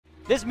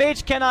This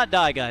mage cannot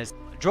die, guys.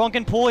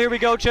 Drunken pool, here we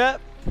go, chat.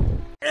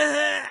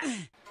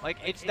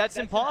 Like, that's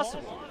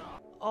impossible.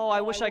 Oh, I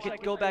wish I could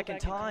go back in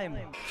time.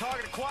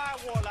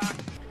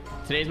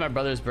 Today's my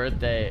brother's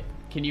birthday.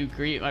 Can you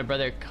greet my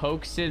brother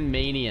Coxon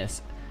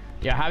Manius?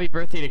 Yeah, happy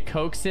birthday to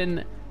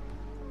Coxon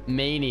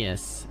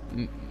Manius.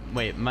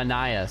 Wait,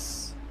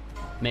 Manias.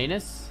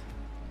 Manus?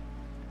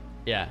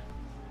 Yeah.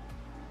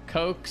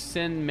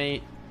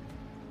 Coxon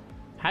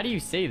How do you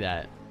say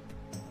that?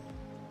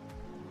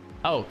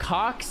 Oh,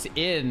 Cox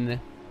in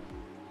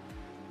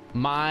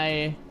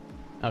my...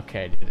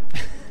 Okay, dude.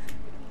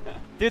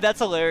 Dude, that's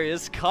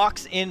hilarious.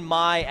 Cox in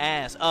my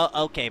ass.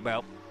 Okay,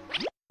 bro.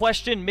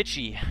 Question,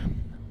 Mitchy.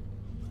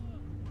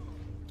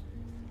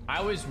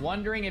 I was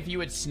wondering if you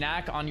would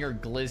snack on your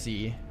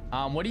glizzy.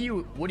 What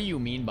do you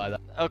mean by that?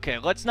 Okay,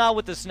 let's not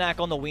with the snack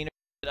on the wiener.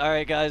 All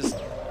right, guys.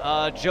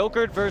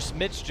 Joker versus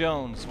Mitch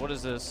Jones. What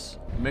is this?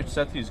 Mitch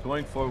said he's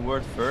going for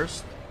word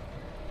first.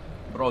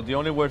 Bro, the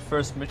only word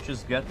first Mitch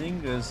is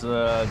getting is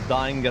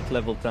dying at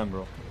level 10,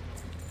 bro.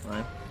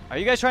 Right? Are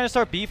you guys trying to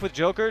start beef with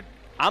Joker?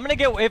 I'm gonna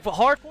get, if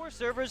hardcore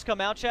servers come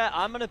out, chat,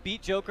 I'm gonna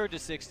beat Joker to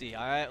 60,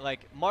 alright?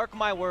 Like, mark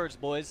my words,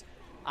 boys.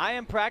 I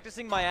am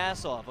practicing my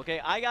ass off, okay?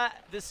 I got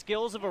the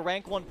skills of a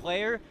rank 1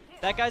 player.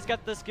 That guy's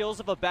got the skills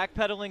of a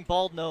backpedaling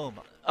bald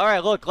gnome.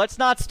 Alright, look, let's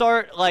not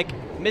start, like,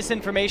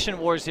 misinformation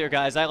wars here,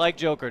 guys. I like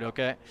Jokered,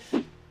 okay?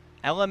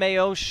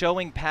 LMAO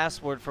showing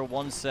password for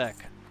 1 sec.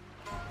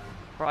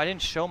 Bro, I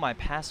didn't show my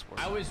password.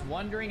 I was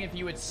wondering if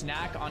you would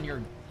snack on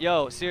your...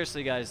 Yo,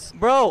 seriously, guys.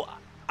 Bro,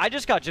 I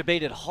just got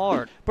debated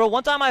hard. Bro,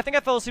 one time I think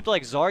I fell asleep to,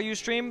 like, xaryu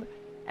stream,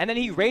 and then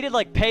he rated,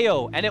 like,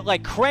 PAYO, and it,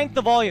 like, cranked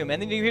the volume,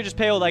 and then you hear just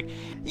PAYO, like,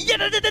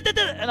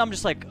 and I'm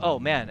just like, oh,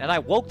 man. And I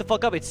woke the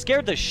fuck up. It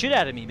scared the shit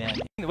out of me, man.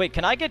 Wait,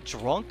 can I get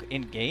drunk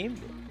in-game?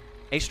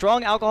 A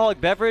strong alcoholic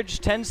beverage,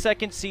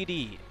 10-second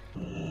CD.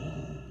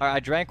 Alright,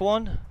 I drank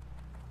one.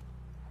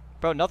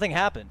 Bro, nothing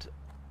happened.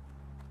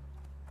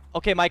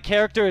 Okay, my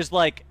character is,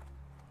 like,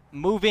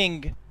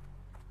 moving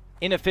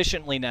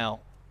inefficiently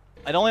now.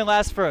 It only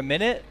lasts for a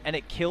minute, and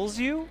it kills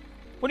you?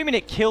 What do you mean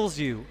it kills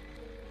you?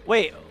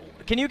 Wait,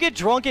 can you get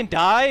drunk and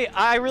die?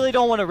 I really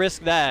don't want to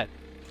risk that.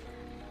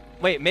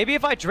 Wait, maybe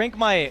if I drink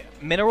my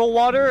mineral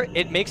water,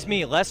 it makes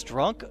me less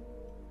drunk?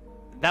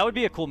 That would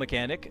be a cool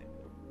mechanic.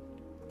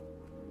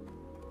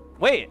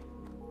 Wait.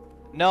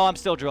 No, I'm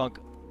still drunk.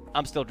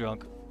 I'm still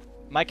drunk.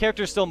 My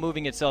character's still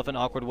moving itself in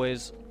awkward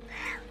ways.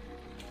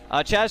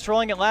 Chat's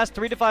trolling. It lasts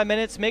 3 to 5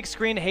 minutes. Makes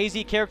screen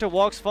hazy. Character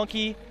walks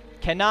funky.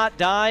 Cannot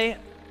die.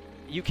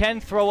 You can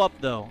throw up,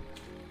 though.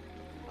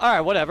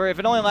 Alright, whatever. If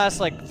it only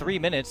lasts, like, 3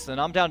 minutes, then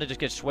I'm down to just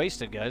get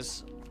wasted,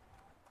 guys.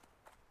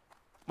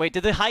 Wait,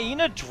 did the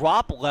hyena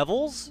drop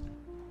levels?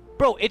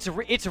 Bro,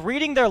 it's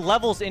reading their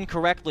levels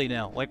incorrectly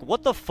now. Like,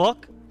 what the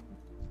fuck?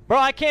 Bro,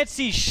 I can't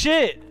see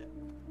shit.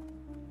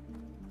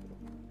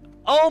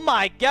 Oh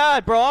my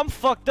god, bro. I'm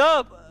fucked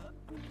up.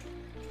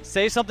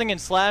 Say something in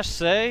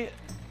 /say.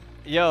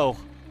 Yo.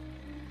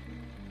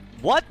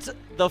 What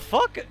the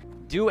fuck?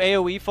 Do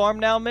AoE farm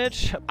now,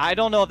 Mitch? I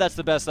don't know if that's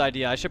the best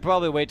idea. I should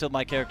probably wait till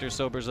my character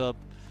sobers up.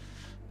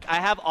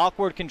 I have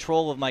awkward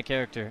control of my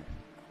character.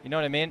 You know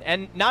what I mean?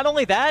 And not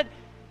only that,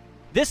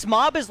 this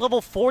mob is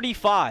level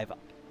 45.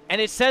 And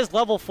it says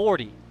level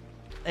 40.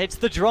 It's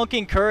the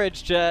drunken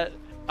courage, chat.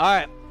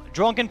 Alright.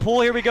 Drunken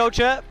pool, here we go,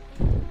 chat.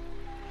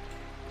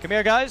 Come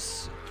here,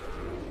 guys.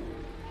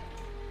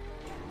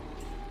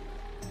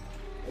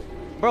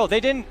 Bro, they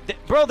didn't...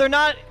 Bro, they're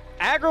not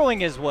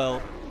aggroing as well.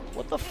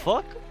 What the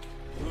fuck?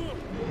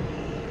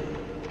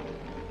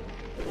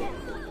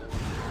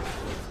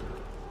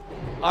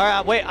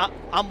 Alright, wait.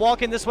 I'm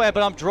walking this way,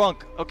 but I'm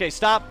drunk. Okay,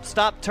 stop.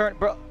 Stop. Turn.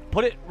 Bro,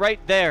 put it right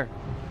there.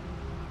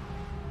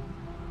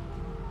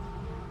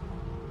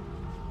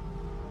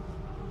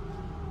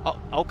 Oh,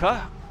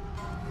 okay.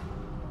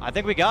 I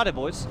think we got it,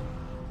 boys.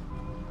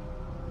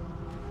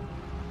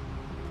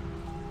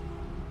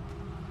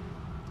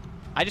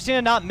 I just need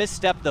to not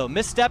misstep, though.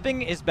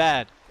 Misstepping is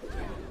bad.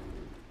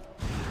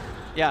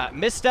 Yeah,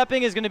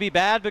 misstepping is going to be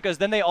bad because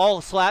then they all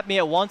slap me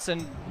at once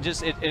and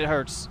just, it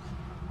hurts.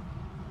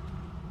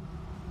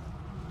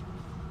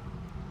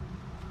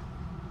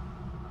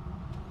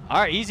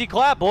 Alright, easy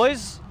clap,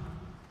 boys.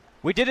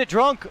 We did it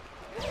drunk.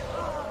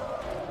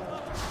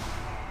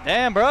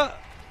 Damn, bro.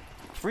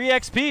 Free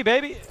XP,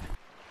 baby.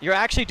 You're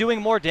actually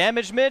doing more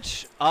damage,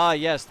 Mitch? Ah,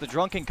 yes, the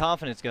drunken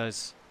confidence,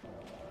 guys.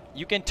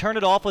 You can turn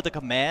it off with a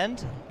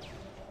command?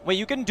 Wait,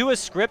 you can do a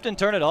script and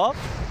turn it off?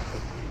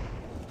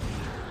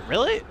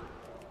 Really?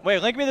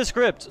 Wait, link me the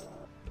script.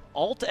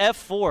 Alt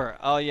F4.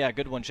 Oh, yeah,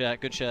 good one, chat.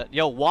 Good chat.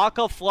 Yo,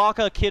 Waka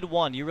Flocka Kid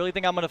 1. You really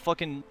think I'm gonna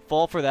fucking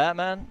fall for that,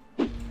 man?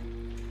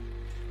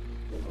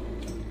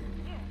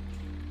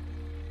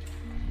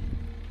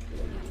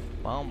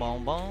 Boom,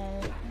 boom,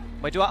 boom.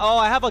 Wait, do I... Oh,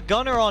 I have a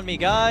gunner on me,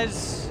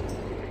 guys.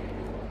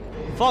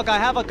 Fuck, I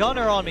have a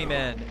gunner on me,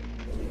 man.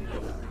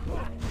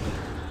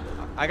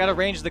 I gotta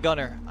range the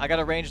gunner. I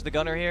gotta range the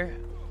gunner here.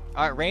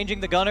 Alright,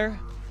 ranging the gunner.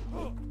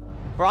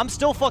 Bro, I'm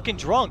still fucking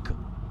drunk.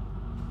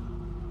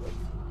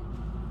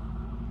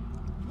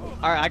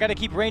 Alright, I gotta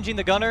keep ranging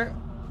the gunner.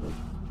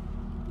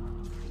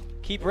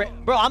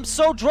 Bro, I'm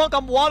so drunk,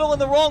 I'm waddling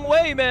the wrong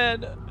way,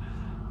 man.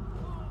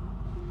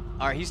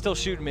 Alright, he's still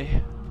shooting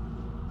me.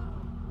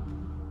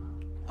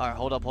 Alright,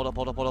 hold up.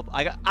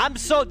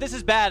 This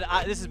is bad.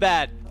 This is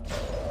bad.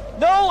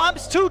 No, I'm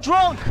too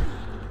drunk.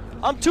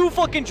 I'm too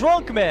fucking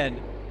drunk,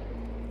 man.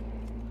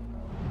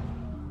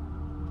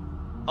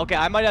 Okay,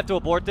 I might have to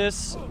abort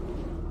this.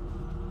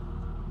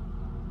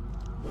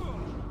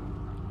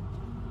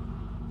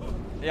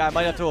 Yeah, I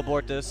might have to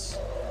abort this.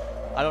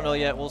 I don't know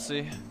yet, we'll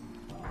see.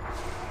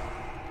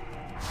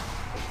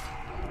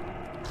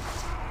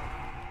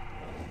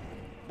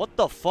 What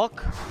the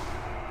fuck?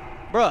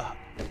 Bruh.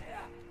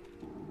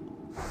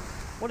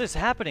 What is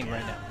happening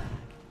right now?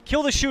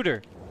 Kill the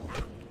shooter.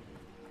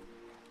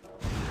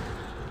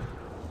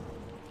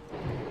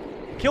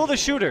 Kill the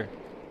shooter.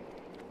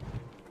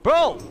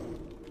 Bro!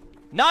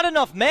 Not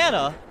enough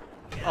mana?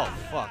 Oh,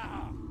 fuck.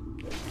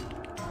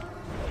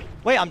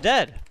 Wait, I'm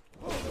dead.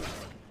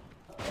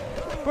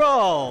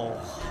 Bro!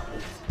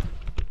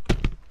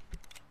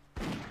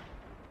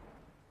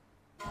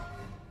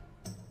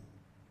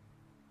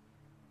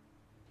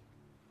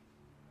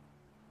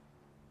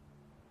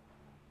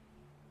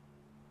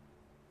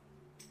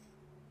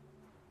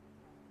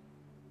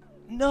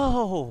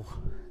 No!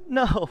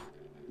 No!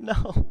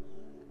 No!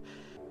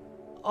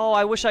 Oh,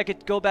 I wish I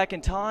could go back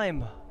in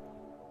time.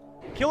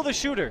 Kill the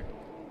shooter.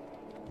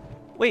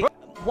 Wait,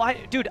 why?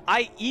 Dude,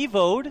 I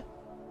evo'd.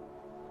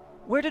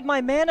 Where did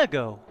my mana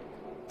go?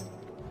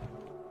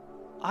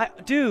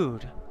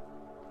 Dude.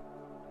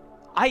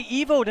 I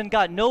evo'd and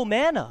got no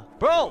mana.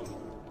 Bro,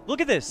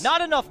 look at this. Not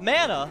enough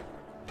mana.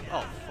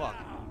 Oh, fuck.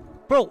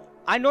 Bro,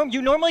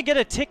 you normally get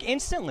a tick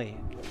instantly.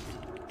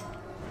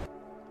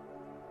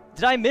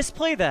 Did I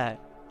misplay that?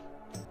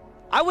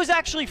 I was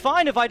actually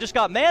fine if I just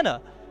got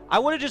mana. I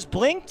would have just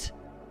blinked,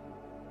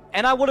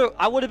 and I would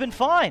have been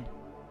fine.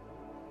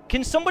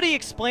 Can somebody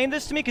explain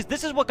this to me? Because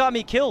this is what got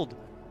me killed.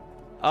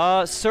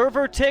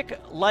 Server tick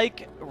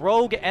like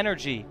rogue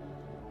energy.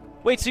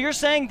 Wait, so you're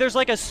saying there's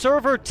like a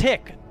server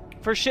tick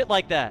for shit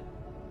like that?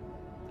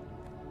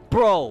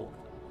 Bro,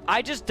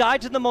 I just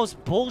died to the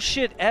most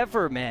bullshit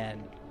ever,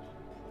 man.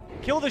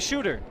 Kill the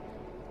shooter.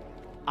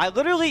 I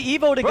literally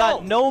evo'd and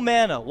got no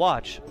mana.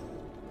 Watch.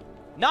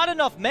 Not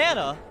enough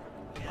mana?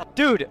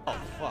 Dude. Oh,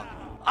 fuck.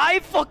 I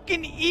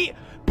fucking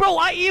Bro,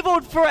 I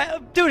evo'd for...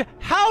 Dude,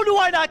 how do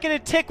I not get a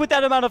tick with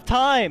that amount of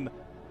time?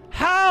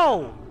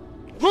 How?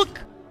 Look,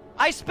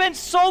 I spent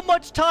so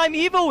much time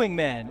evoing,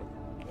 man.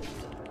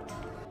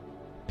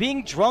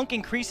 Being drunk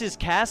increases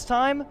cast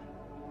time?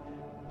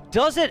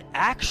 Does it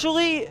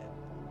actually?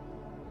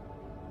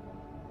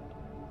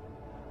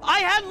 I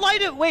had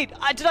light of... Wait,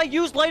 did I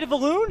use light of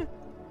elune?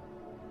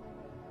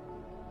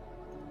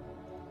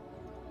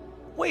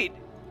 Wait.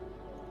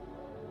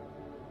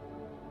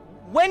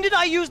 When did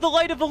I use the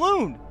light of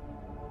elune?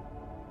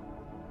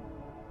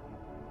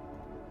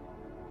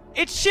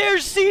 It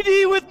shares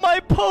CD with my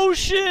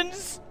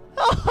potions!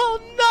 Oh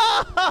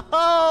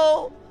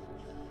no!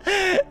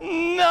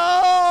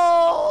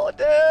 No,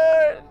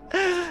 dude!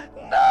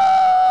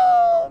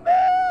 No,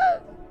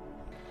 man!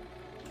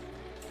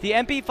 The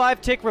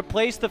MP5 tick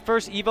replaced the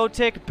first Evo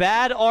tick.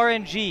 Bad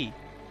RNG.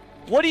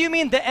 What do you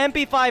mean the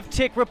MP5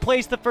 tick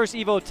replaced the first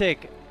Evo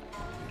tick?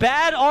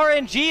 Bad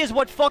RNG is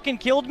what fucking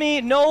killed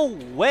me? No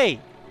way.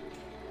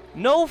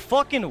 No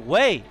fucking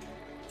way.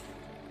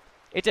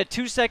 It's a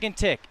 2-second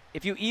tick.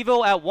 If you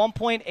Evo at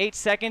 1.8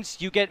 seconds,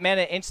 you get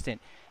mana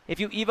instant. If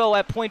you Evo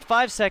at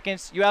 0.5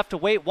 seconds, you have to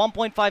wait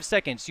 1.5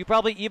 seconds. You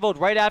probably Evo'd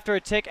right after a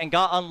tick and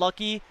got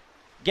unlucky.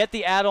 Get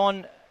the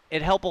add-on.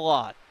 It'd help a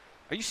lot.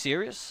 Are you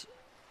serious?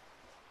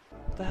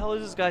 What the hell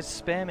is this guy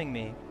spamming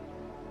me?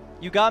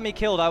 You got me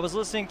killed. I was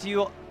listening to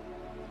you,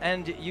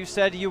 and you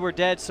said you were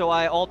dead, so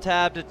I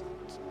alt-tabbed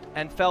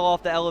and fell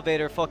off the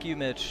elevator. Fuck you,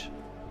 Mitch.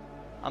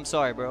 I'm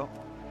sorry, bro.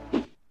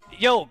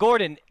 Yo,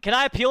 Gordon, can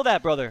I appeal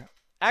that, brother?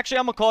 Actually,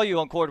 I'm gonna call you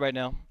on Cord right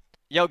now.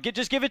 Yo,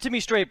 just give it to me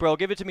straight, bro.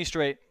 Give it to me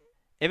straight.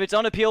 If it's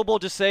unappealable,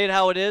 just say it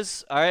how it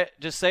is. All right,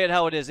 just say it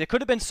how it is. It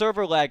could have been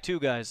server lag too,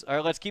 guys. All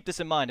right, let's keep this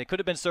in mind. It could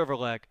have been server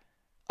lag.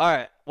 All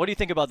right, what do you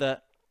think about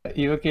that?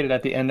 You located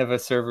at the end of a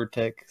server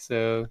tick,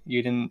 so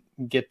you didn't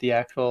get the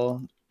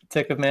actual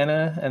tick of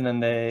mana, and then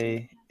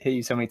they hit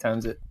you so many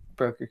times it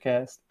broke your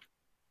cast.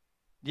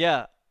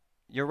 Yeah,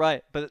 you're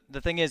right. But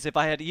the thing is, if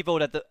I had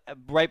evo'd at the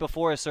right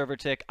before a server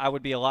tick, I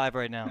would be alive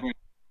right now.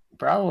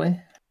 Probably.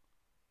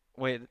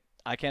 Wait,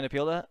 I can't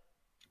appeal that?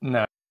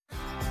 No.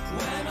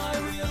 When I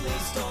really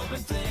stop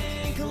and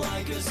think,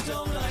 like a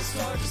stone I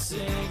start to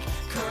sink.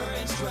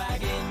 Currents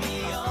dragging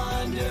me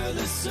under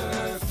the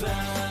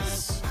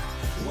surface.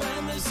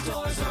 When the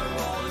stars are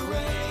all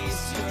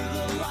erased, you're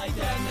the light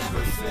that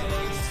never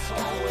fades,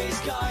 always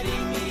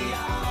guiding me